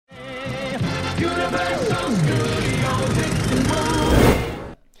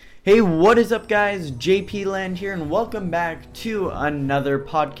Hey, what is up guys? JPland here and welcome back to another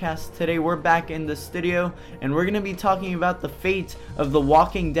podcast. Today we're back in the studio and we're going to be talking about the fate of the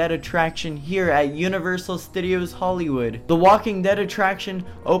Walking Dead attraction here at Universal Studios Hollywood. The Walking Dead attraction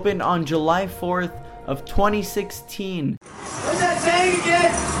opened on July 4th of 2016. What's that saying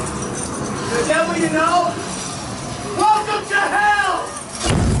again? The devil you know? Welcome to hell!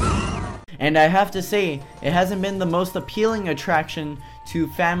 And I have to say, it hasn't been the most appealing attraction to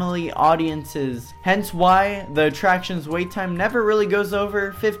family audiences, hence why the attraction's wait time never really goes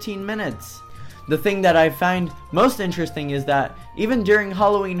over 15 minutes. The thing that I find most interesting is that even during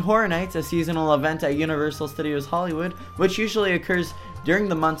Halloween Horror Nights, a seasonal event at Universal Studios Hollywood, which usually occurs during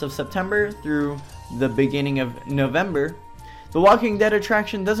the months of September through the beginning of November, the Walking Dead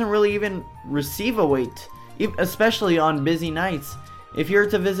attraction doesn't really even receive a wait, especially on busy nights. If you're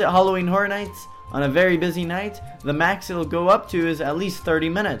to visit Halloween Horror Nights on a very busy night, the max it'll go up to is at least 30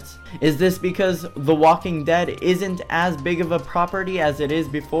 minutes. Is this because The Walking Dead isn't as big of a property as it is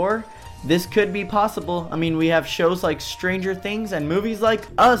before? This could be possible. I mean, we have shows like Stranger Things and movies like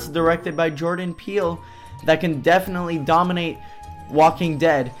Us, directed by Jordan Peele, that can definitely dominate Walking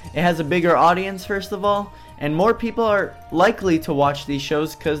Dead. It has a bigger audience, first of all, and more people are likely to watch these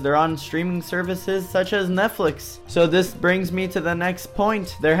shows because they're on streaming services such as Netflix. So this brings me to the next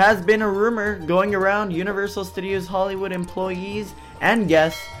point. There has been a rumor going around Universal Studios Hollywood employees and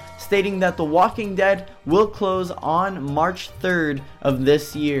guests stating that The Walking Dead will close on March 3rd of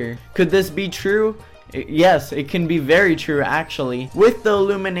this year. Could this be true? Yes, it can be very true actually. With the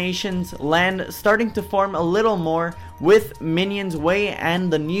Illuminations land starting to form a little more, with Minions Way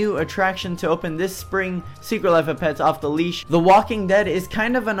and the new attraction to open this spring, Secret Life of Pets Off the Leash, The Walking Dead is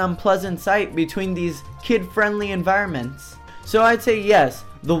kind of an unpleasant sight between these kid-friendly environments. So I'd say yes,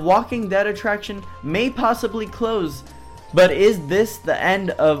 The Walking Dead attraction may possibly close, but is this the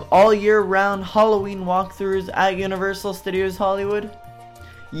end of all year-round Halloween walkthroughs at Universal Studios Hollywood?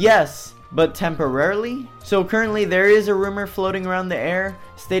 Yes, but temporarily? So currently there is a rumor floating around the air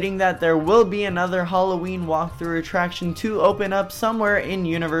stating that there will be another Halloween walkthrough attraction to open up somewhere in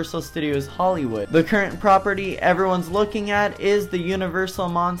Universal Studios Hollywood. The current property everyone's looking at is the Universal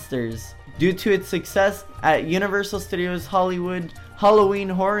Monsters. Due to its success at Universal Studios Hollywood Halloween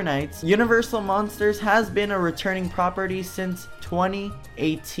Horror Nights, Universal Monsters has been a returning property since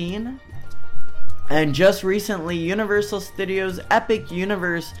 2018. And just recently, Universal Studios Epic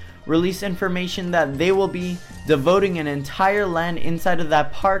Universe released information that they will be devoting an entire land inside of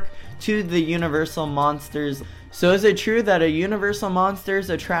that park to the Universal Monsters. So is it true that a Universal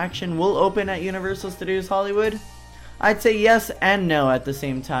Monsters attraction will open at Universal Studios Hollywood? I'd say yes and no at the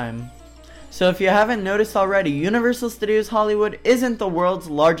same time. So if you haven't noticed already, Universal Studios Hollywood isn't the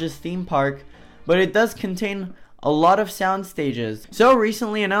world's largest theme park, but it does contain a lot of sound stages. So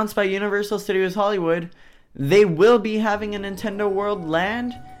recently announced by Universal Studios Hollywood, they will be having a Nintendo World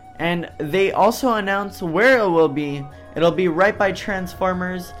land, and they also announced where it will be. It'll be right by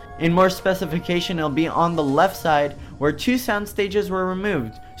Transformers. In more specification, it'll be on the left side where two sound stages were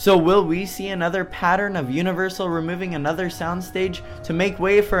removed. So will we see another pattern of Universal removing another soundstage to make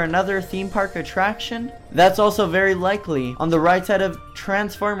way for another theme park attraction? That's also very likely. On the right side of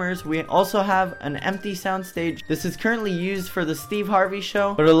Transformers, we also have an empty soundstage. This is currently used for the Steve Harvey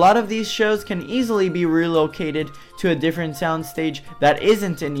show, but a lot of these shows can easily be relocated to a different soundstage that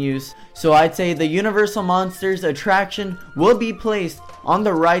isn't in use. So I'd say the Universal Monsters attraction will be placed on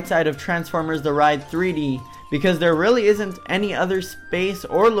the right side of Transformers The Ride 3D, because there really isn't any other space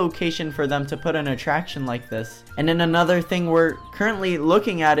or location for them to put an attraction like this. And then another thing we're currently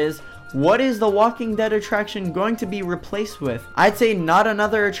looking at is, what is the Walking Dead attraction going to be replaced with? I'd say not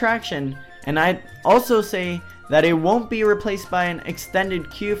another attraction, and I'd also say that it won't be replaced by an extended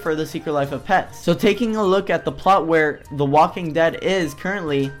queue for the Secret Life of Pets. So taking a look at the plot where The Walking Dead is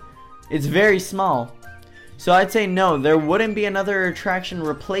currently, it's very small. So I'd say no, there wouldn't be another attraction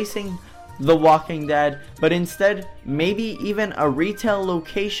replacing The Walking Dead, but instead maybe even a retail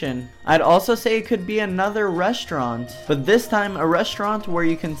location. I'd also say it could be another restaurant, but this time a restaurant where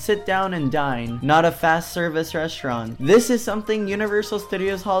you can sit down and dine, not a fast service restaurant. This is something Universal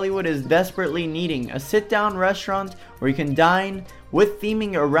Studios Hollywood is desperately needing, a sit down restaurant where you can dine with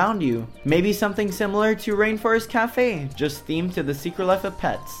theming around you. Maybe something similar to Rainforest Cafe, just themed to the Secret Life of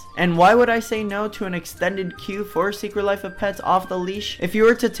Pets. And why would I say no to an extended queue for Secret Life of Pets Off the Leash? If you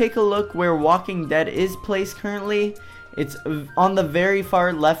were to take a look where Walking Dead is placed currently, it's on the very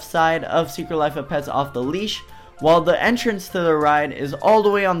far left side of Secret Life of Pets Off the Leash, while the entrance to the ride is all the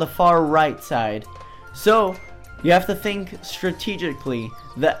way on the far right side. So You have to think strategically.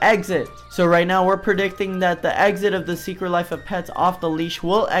 The exit. So right now we're predicting that the exit of the Secret Life of Pets off the leash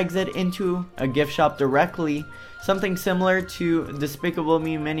will exit into a gift shop directly. Something similar to Despicable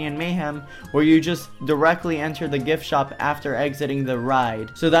Me, Minnie and Mayhem, where you just directly enter the gift shop after exiting the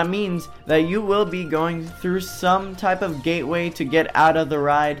ride. So that means that you will be going through some type of gateway to get out of the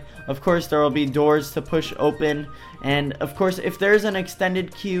ride. Of course, there will be doors to push open. And of course, if there's an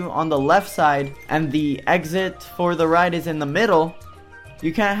extended queue on the left side and the exit for the ride is in the middle,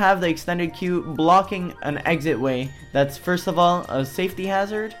 you can't have the extended queue blocking an exit way. That's first of all a safety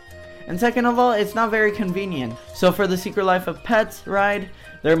hazard. And second of all, it's not very convenient. So for the Secret Life of Pets ride,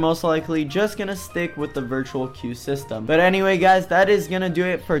 they're most likely just gonna stick with the virtual queue system. But anyway guys, that is gonna do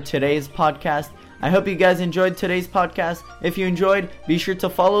it for today's podcast. I hope you guys enjoyed today's podcast. If you enjoyed, be sure to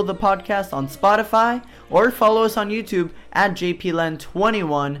follow the podcast on Spotify or follow us on YouTube at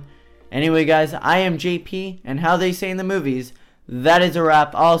JPland21. Anyway guys, I am JP, and how they say in the movies, that is a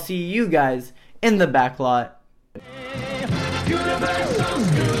wrap. I'll see you guys in the back lot. Universe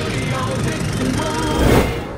sounds good.